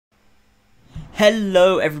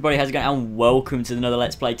Hello everybody, how's it going, and welcome to another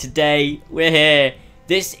Let's Play. Today, we're here.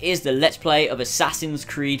 This is the Let's Play of Assassin's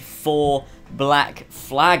Creed 4 Black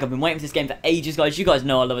Flag. I've been waiting for this game for ages, guys. You guys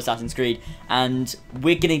know I love Assassin's Creed, and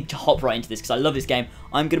we're going to hop right into this because I love this game.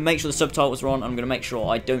 I'm going to make sure the subtitles are on. I'm going to make sure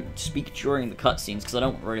I don't speak during the cutscenes because I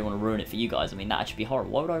don't really want to ruin it for you guys. I mean, that actually be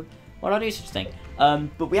horrible. Why would I do such a thing?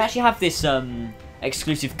 But we actually have this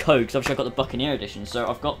exclusive code because obviously I've got the Buccaneer edition, so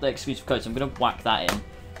I've got the exclusive code, so I'm going to whack that in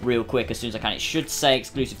real quick as soon as I can. It should say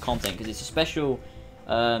exclusive content because it's a special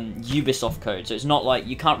Ubisoft code, so it's not like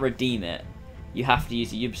you can't redeem it. You have to use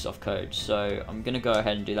the Ubisoft code, so I'm gonna go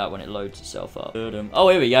ahead and do that when it loads itself up. Oh,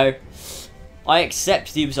 here we go. I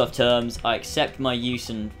accept the Ubisoft terms. I accept my use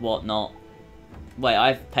and whatnot. Wait, I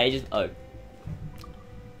have pages. Oh,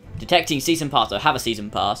 detecting season pass. I have a season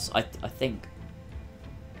pass. I think.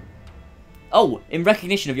 Oh, in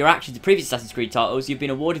recognition of your actions in previous Assassin's Creed titles, you've been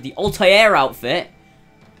awarded the Altair outfit.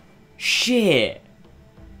 Shit.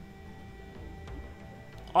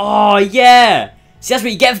 Oh, yeah. See, that's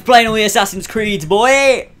what you get for playing all the Assassin's Creeds,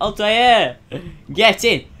 boy. Altair. Get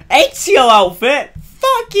in. Ezio outfit.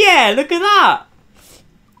 Fuck yeah, look at that.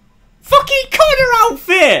 Fucking Connor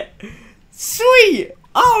outfit. Sweet.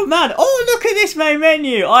 Oh, man. Oh, look at this main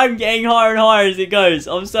menu. I'm getting higher and higher as it goes.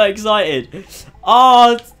 I'm so excited.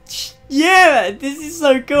 Oh, yeah. This is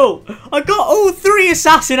so cool. I got all 3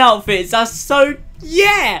 assassin outfits. That's so...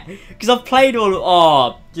 Yeah, because I've played all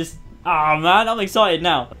of... Oh, man, I'm excited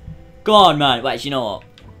now. Go on, man. Wait, you know what?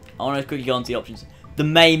 I want to quickly go on to the options. The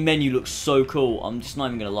main menu looks so cool. I'm just not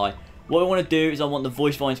even going to lie. What I want to do is I want the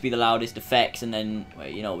voice volume to be the loudest, effects, and then...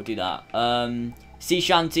 Wait, you know, we'll do that. Sea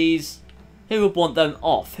shanties. Who would want them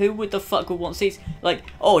off? Who would the fuck would want seas? Like,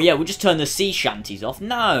 oh, yeah, we'll just turn the sea shanties off.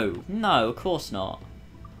 No, of course not.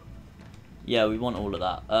 Yeah, we want all of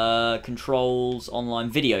that. Controls, online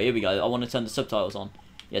video. Here we go. I want to turn the subtitles on.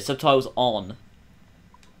 Yeah, subtitles on.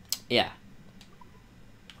 Yeah.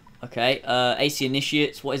 Okay. AC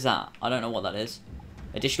Initiates. What is that? I don't know what that is.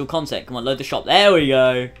 Additional content. Come on, load the shop. There we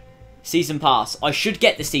go. Season pass. I should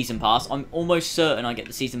get the season pass. I'm almost certain I get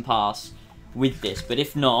the season pass with this. But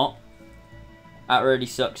if not, that really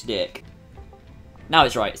sucks dick. Now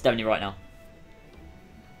it's right. It's definitely right now.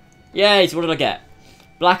 Yay, so what did I get?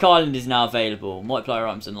 Black Island is now available. Multiplayer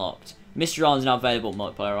items unlocked. Mystery Island is now available.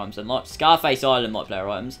 Multiplayer items unlocked. Scarface Island multiplayer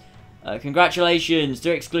items. Congratulations.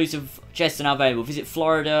 2 exclusive chests are now available. Visit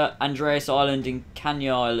Florida, Andreas Island, and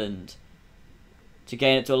Kenya Island to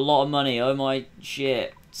gain up to a lot of money. Oh my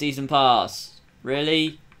shit. Season pass.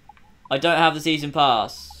 Really? I don't have the season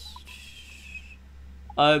pass.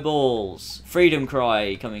 Oh balls. Freedom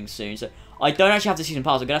Cry coming soon. So I don't actually have the season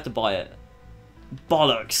pass. I'm going to have to buy it.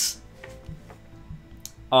 Bollocks.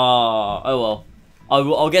 Oh well.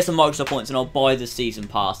 I'll get some Microsoft points and I'll buy the season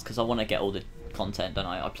pass because I want to get all the content, don't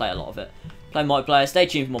I? I play a lot of it. Play multiplayer. Stay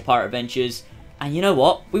tuned for more pirate adventures. And you know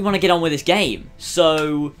what? We want to get on with this game.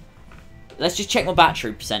 So let's just check my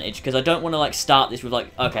battery percentage because I don't want to like start this with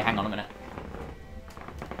like. Okay, hang on a minute.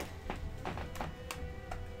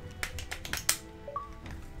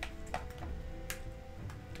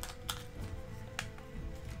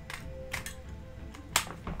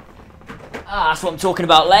 Ah, that's what I'm talking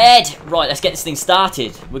about, lad. Right, let's get this thing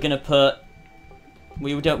started. We're gonna put.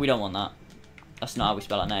 We don't want that. That's not how we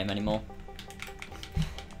spell our name anymore.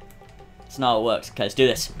 That's not how it works. Okay, let's do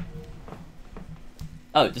this.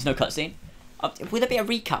 Oh, there's no cutscene. Will there be a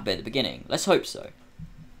recap bit at the beginning? Let's hope so.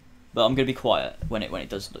 But I'm gonna be quiet when it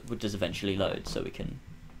does eventually load, so we can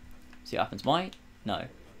see what happens. No.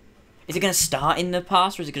 Is it gonna start in the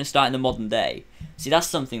past or is it gonna start in the modern day? See, that's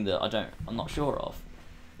something that I'm not sure of.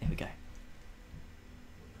 Here we go.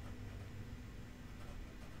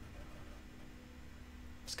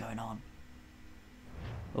 What's going on?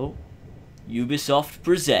 Oh, Ubisoft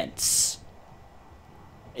presents.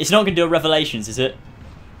 It's not going to do a Revelations, is it?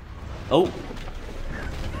 Oh.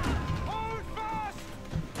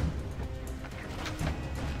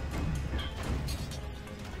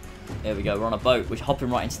 There we go, we're on a boat. We're hopping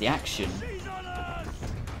right into the action.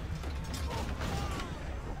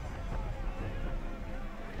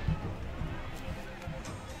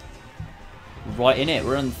 Right in it,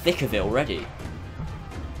 we're in the thick of it already.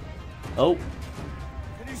 Oh.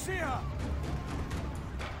 Can you see her?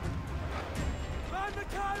 Man the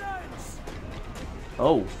cannons!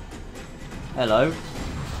 Oh. Hello.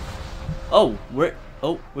 Oh, we're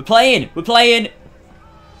playing. We're playing.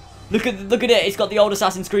 Look at it. It's got the old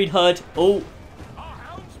Assassin's Creed HUD. Oh. Our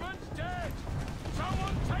helmsman's dead.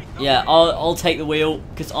 Someone take the Yeah, I'll take the wheel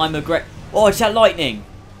because I'm a great. Oh, it's that lightning.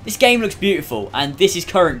 This game looks beautiful, and this is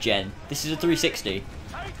current gen. This is a 360.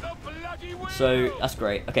 Take the bloody wheel. So, that's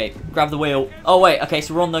great. Okay, grab the wheel. Oh, wait. Okay,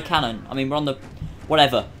 so we're on the cannon. I mean, we're on the...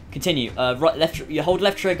 Whatever. Continue. Right, left. You hold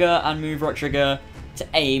left trigger and move right trigger to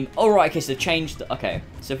aim. Oh right. Okay. So they've changed. Okay.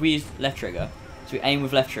 So if we use left trigger, so we aim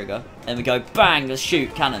with left trigger, and we go bang. Let's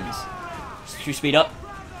shoot cannons. Should we speed up?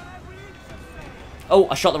 Oh,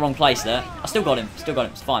 I shot the wrong place there. I still got him. Still got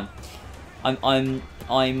him. It's fine. I'm.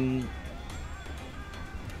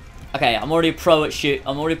 Okay. I'm already a pro at shoot.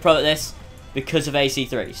 I'm already pro at this because of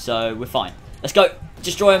AC3. So we're fine. Let's go.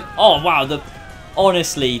 Destroy him. Oh wow.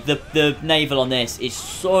 Honestly, the naval on this is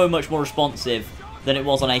so much more responsive than it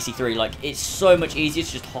was on AC3. Like, it's so much easier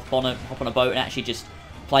to just hop on a boat and actually just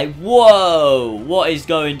play. Whoa! What is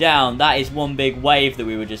going down? That is one big wave that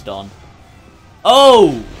we were just on.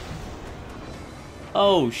 Oh!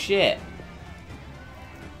 Oh, shit.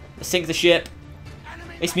 Let's sink the ship.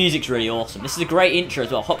 This music's really awesome. This is a great intro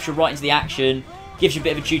as well. Hops you right into the action. Gives you a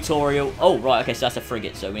bit of a tutorial. Oh, right. Okay, so that's a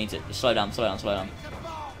frigate. So we need to slow down, slow down, slow down.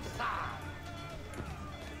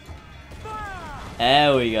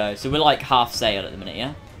 There we go. So we're like half sail at the minute,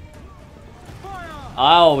 yeah?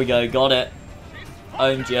 Oh, we go. Got it.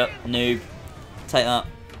 Owned you, noob. Take that.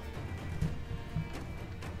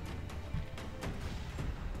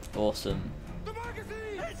 Awesome.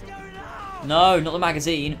 No, not the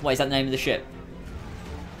magazine. Wait, is that the name of the ship?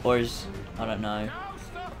 Or is... I don't know.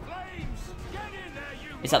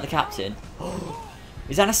 Is that the captain?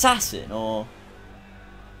 Is that an assassin, or...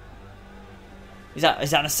 Is that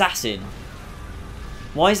an assassin?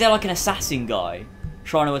 Why is there like an assassin guy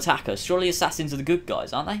trying to attack us? Surely assassins are the good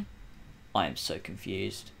guys, aren't they? I am so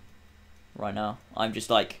confused right now. I'm just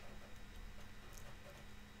like...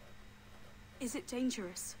 Is it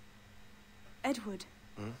dangerous? Edward?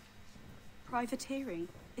 Hmm? Privateering,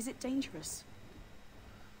 is it dangerous?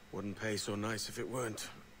 Wouldn't pay so nice if it weren't.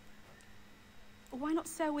 Why not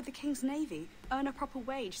sail with the King's Navy? Earn a proper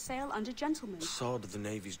wage, sail under gentlemen. Sod the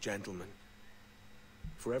Navy's gentlemen.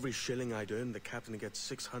 For every shilling I'd earn, the captain gets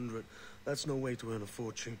 600. That's no way to earn a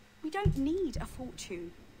fortune. We don't need a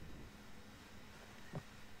fortune.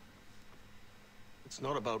 It's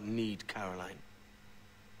not about need, Caroline.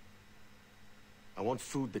 I want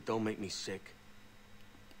food that don't make me sick.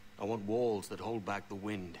 I want walls that hold back the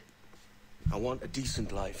wind. I want a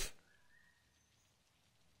decent life.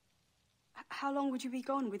 How long would you be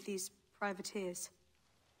gone with these privateers?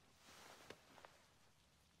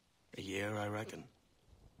 A year, I reckon.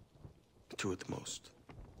 2 at the most.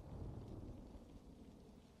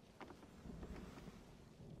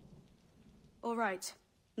 All right.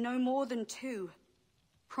 No more than 2.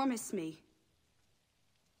 Promise me.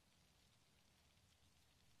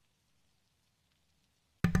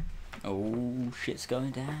 Oh, shit's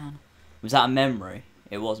going down. Was that a memory?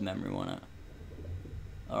 It was a memory, wasn't it?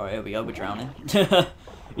 Alright, here we go, we're drowning.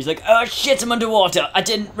 He's like, oh shit, I'm underwater. I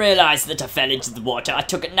didn't realise that I fell into the water. I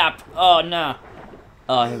took a nap. Oh, no.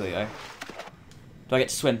 Oh, here we go. Do I get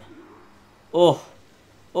to swim? Oh.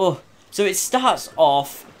 Oh. So it starts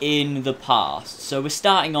off in the past. So we're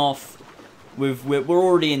starting off with... We're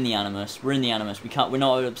already in the Animus. We're in the Animus. We're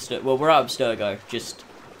not at Abstergo. Well, we're at Abstergo. Just...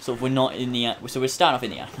 Sort of, we're not in the... So we're starting off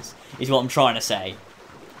in the Animus, is what I'm trying to say.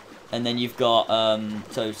 And then you've got,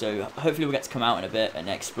 so hopefully we'll get to come out in a bit and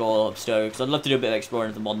explore Abstergo, because I'd love to do a bit of exploring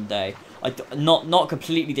of the modern day. Not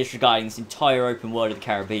completely disregarding this entire open world of the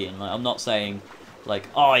Caribbean. Like, I'm not saying, like,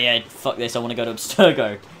 oh yeah, fuck this, I want to go to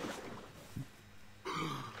Abstergo.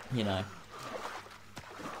 You know.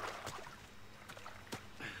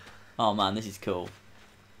 Oh man, this is cool.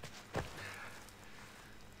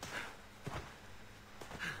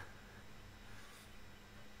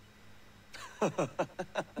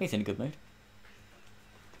 He's in a good mood.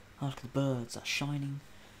 Oh, look at the birds, that shining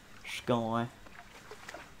sky.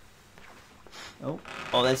 Oh,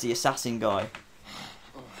 there's the assassin guy.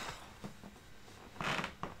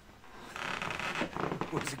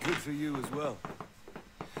 Was it good for you as well?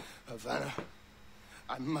 Havana.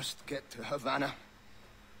 I must get to Havana.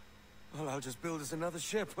 Well, I'll just build us another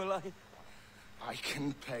ship, will I? I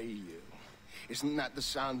can pay you. Isn't that the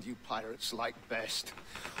sound you pirates like best?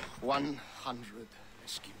 100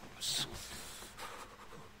 Eskimos.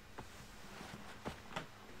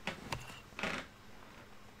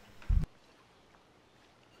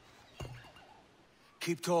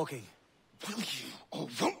 Keep talking. Will you or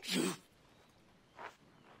won't you?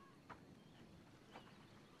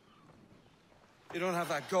 You don't have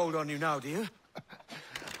that gold on you now, do you?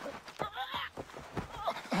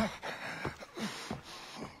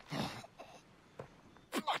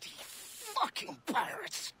 Bloody fucking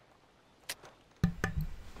pirates!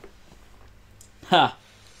 Ha!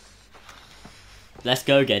 Let's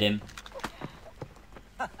go get him.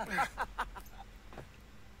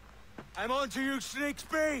 I'm on to you,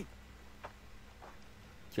 Snakesby!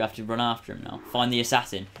 you have to run after him now? Find the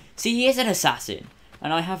assassin. See, he is an assassin.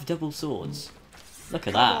 And I have double swords. Look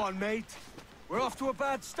at that. Come on, mate. We're off to a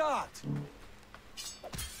bad start.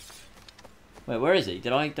 Wait, where is he?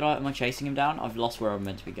 Am I chasing him down? I've lost where I'm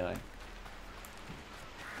meant to be going.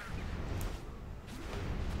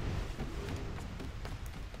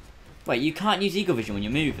 Wait, you can't use eagle vision when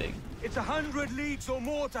you're moving. It's 100 leagues or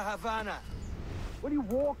more to Havana. Will you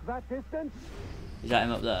walk that distance? Is that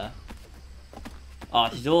him up there? Oh,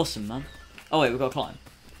 this is awesome, man. Oh wait, we've got to climb.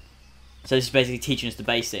 So this is basically teaching us the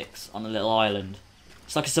basics on a little island.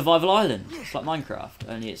 It's like a survival island. It's like Minecraft,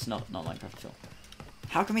 only it's not Minecraft at all.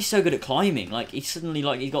 How come he's so good at climbing? Like, he's suddenly,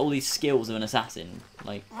 like, he's got all these skills of an assassin.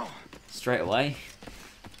 Like, straight away.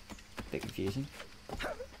 Bit confusing.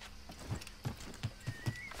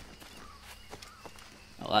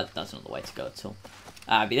 Oh, that's not the way to go at all.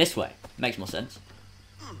 It'd be this way. Makes more sense.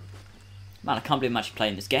 Man, I can't believe I'm actually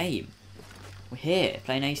playing this game. We're here,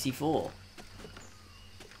 playing AC4.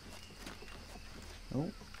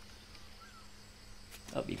 Oh.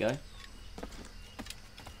 Up you go.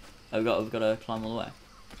 Oh, we've got to climb all the way.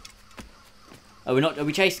 Oh, are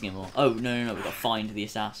we chasing him or? Oh, no, we've got to find the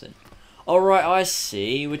assassin. Alright, I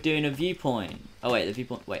see. We're doing a viewpoint. Oh, wait, the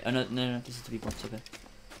viewpoint. Wait, oh, no, this is the viewpoint. Okay.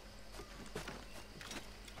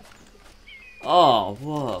 Oh,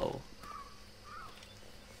 whoa.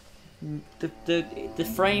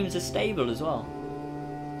 The frames are stable as well.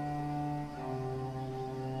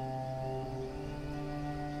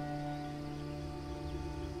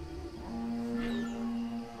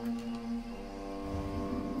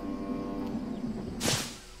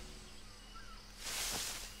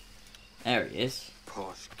 There he is.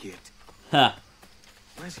 Posh git. Ha!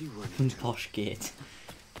 Where's he running to? Posh git.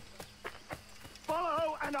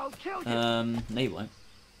 Follow and I'll kill you. No you won't.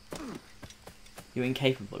 You're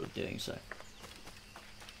incapable of doing so.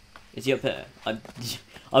 Is he up here?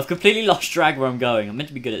 I've completely lost track where I'm going. I'm meant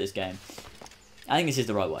to be good at this game. I think this is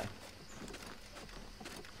the right way.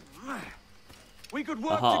 We could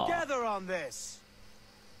work together on this.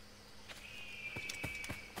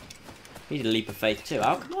 Need a leap of faith too.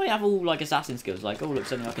 How can I have all like assassin skills? Like, oh look,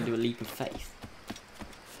 suddenly I can do a leap of faith.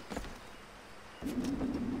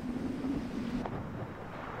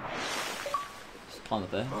 Just climb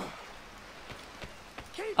up there.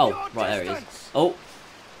 Oh, right, there he is. Oh.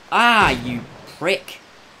 Ah, you prick.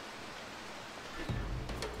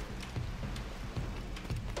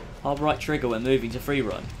 Hold right trigger when moving to free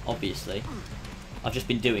run, obviously. I've just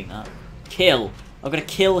been doing that. Kill. I've got to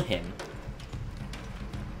kill him.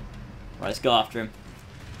 Right, let's go after him.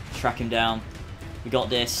 Track him down. We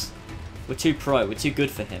got this. We're too pro. We're too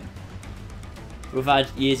good for him. We've had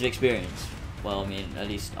years of experience. Well, I mean, at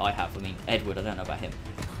least I have. I mean, Edward, I don't know about him.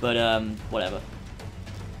 But, whatever.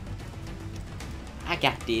 I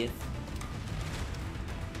got this.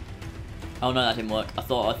 Oh no, that didn't work. I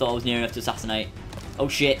thought I was near enough to assassinate. Oh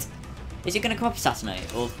shit. Is it going to come up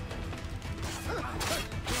assassinate? Or...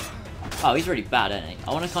 Oh, he's really bad, isn't he?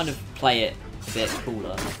 I want to kind of play it a bit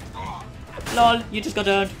cooler. LOL, you just got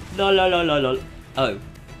turned. Lol, lol, lol, lol, lol. Oh.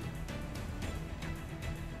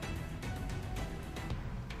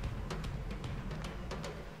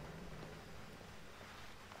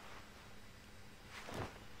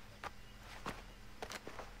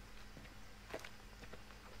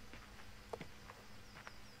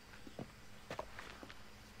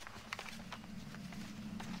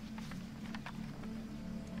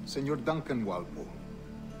 Senor Duncan Walpole,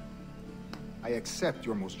 I accept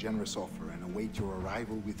your most generous offer and await your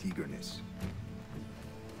arrival with eagerness.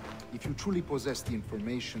 If you truly possess the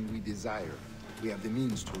information we desire, we have the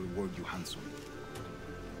means to reward you handsomely.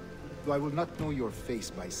 Though I will not know your face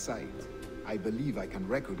by sight, I believe I can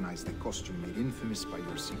recognize the costume made infamous by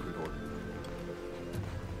your secret order.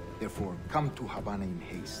 Therefore, come to Havana in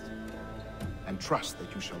haste, and trust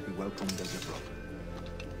that you shall be welcomed as a brother.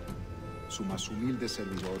 Su más humilde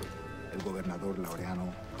servidor, el gobernador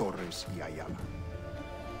Laureano Torres y Ayala.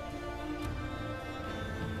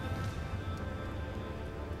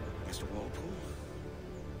 Mr. Walpole,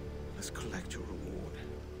 let's collect your reward.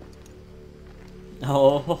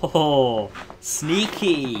 Oh,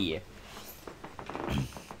 sneaky.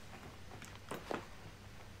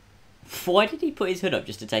 Why did he put his hood up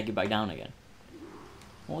just to take it back down again?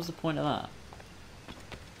 What was the point of that?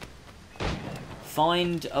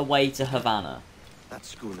 Find a way to Havana. That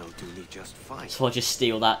schooner will do me just fine. So I'll just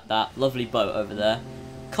steal that lovely boat over there.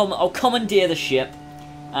 I'll commandeer the ship,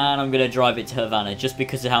 and I'm gonna drive it to Havana just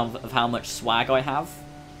because of how much swag I have,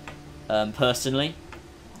 personally.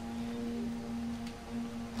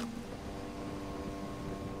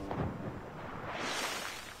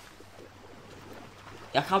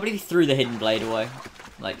 I can't believe he threw the hidden blade away.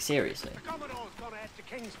 Like, seriously. The Commodore's gone ahead to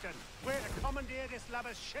Kingston. We're to commandeer this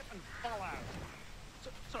lover's ship and follow.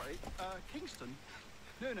 Sorry, Kingston?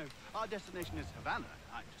 No, our destination is Havana.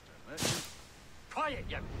 I'm just a merchant. Quiet,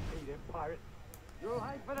 you bleeding pirate. You're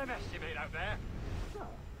right for the mess you made out there. Sir,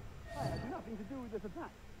 I had nothing to do with this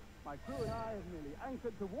attack. My crew and I have merely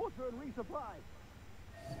anchored to water and resupply.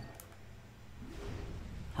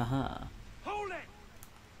 Haha. Hold it!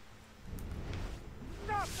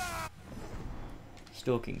 Stop that!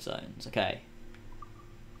 Stalking zones. Okay.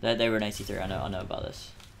 They were in 83. I know about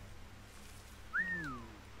this.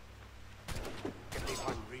 Give me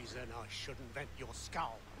one reason I shouldn't vent your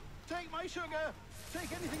skull. Take my sugar!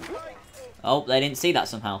 Take anything you like! Oh, they didn't see that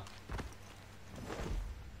somehow.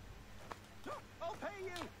 I'll pay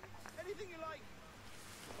you! Anything you like!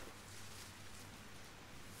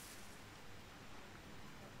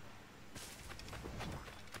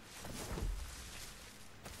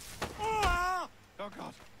 Ah! Oh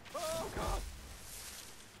God! Oh God!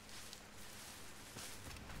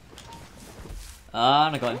 Ah,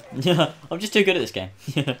 and I got him. I'm just too good at this game.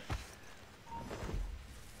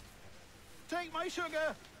 Take my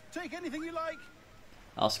sugar! Take anything you like!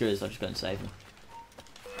 Oh, screw this. I'll just go and save him.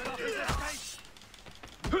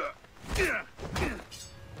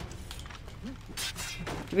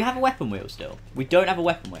 Do we have a weapon wheel still? We don't have a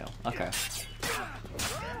weapon wheel. Okay.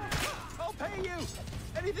 I'll pay you!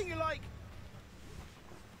 Anything you like!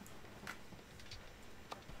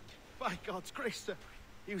 By God's grace, sir,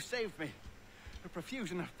 you saved me. A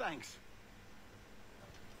profusion of thanks.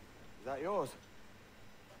 Is that yours?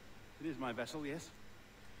 It is my vessel, yes.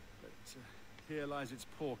 But here lies its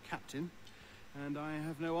poor captain, and I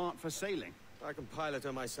have no art for sailing. I can pilot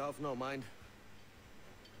her myself, no mind.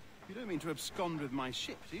 You don't mean to abscond with my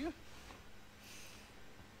ship, do you?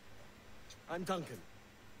 I'm Duncan.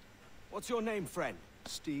 What's your name, friend?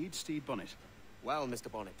 Steed Bonnet. Well,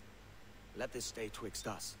 Mr. Bonnet, let this stay twixt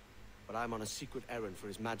us. But I'm on a secret errand for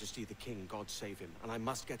His Majesty the King, God save him, and I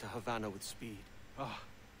must get to Havana with speed. Ah,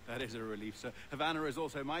 that is a relief, sir. Havana is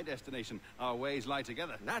also my destination. Our ways lie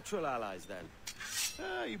together. Natural allies, then.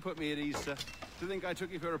 Ah, you put me at ease, sir. To think I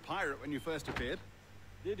took you for a pirate when you first appeared.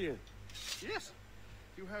 Did you? Yes.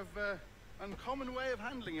 You have uncommon way of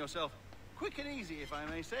handling yourself. Quick and easy, if I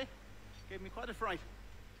may say. Gave me quite a fright.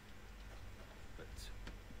 But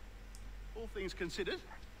all things considered,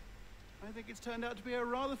 I think it's turned out to be a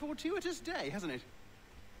rather fortuitous day, hasn't it?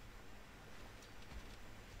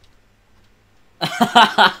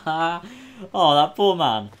 Oh, that poor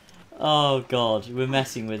man. Oh God, we're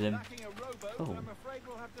messing with him. Lacking a rowboat, Oh. I'm afraid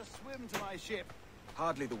we'll have to swim to my ship.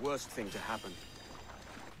 Hardly the worst thing to happen.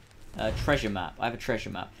 Treasure map. I have a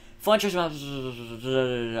treasure map. Find treasure maps.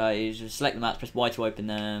 You just select the maps, press Y to open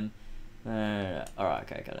them. Alright,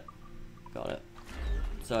 okay, got it. Got it.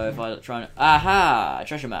 So if I try and... Aha!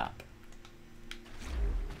 Treasure map.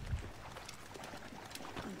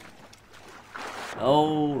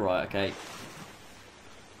 Oh, right, okay.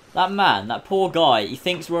 That man, that poor guy, he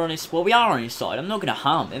thinks we're on his... Well, we are on his side. I'm not going to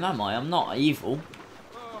harm him, am I? I'm not evil.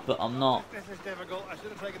 But I'm not. This is difficult. I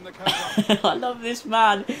should have taken the coat off. I love this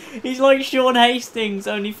man. He's like Sean Hastings,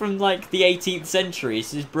 only from like the 18th century.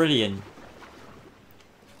 This is brilliant.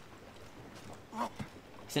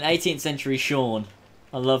 It's an 18th century Sean.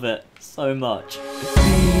 I love it so much.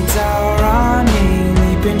 Weeds are running,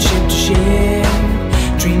 leaping ship to ship,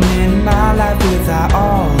 dreaming my life without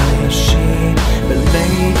all this shit. But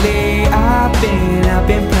lately I've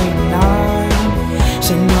been playing hard.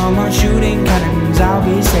 Say no more shooting cannons, I'll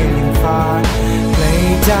be sailing far.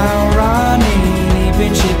 Blades are running,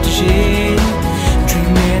 leaping ship to ship,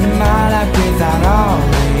 dreaming my life without all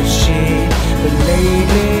this shit. But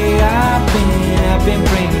lately I've been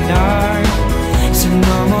praying hard. So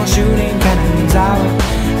no more shooting cannons,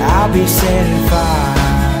 I'll be setting fire.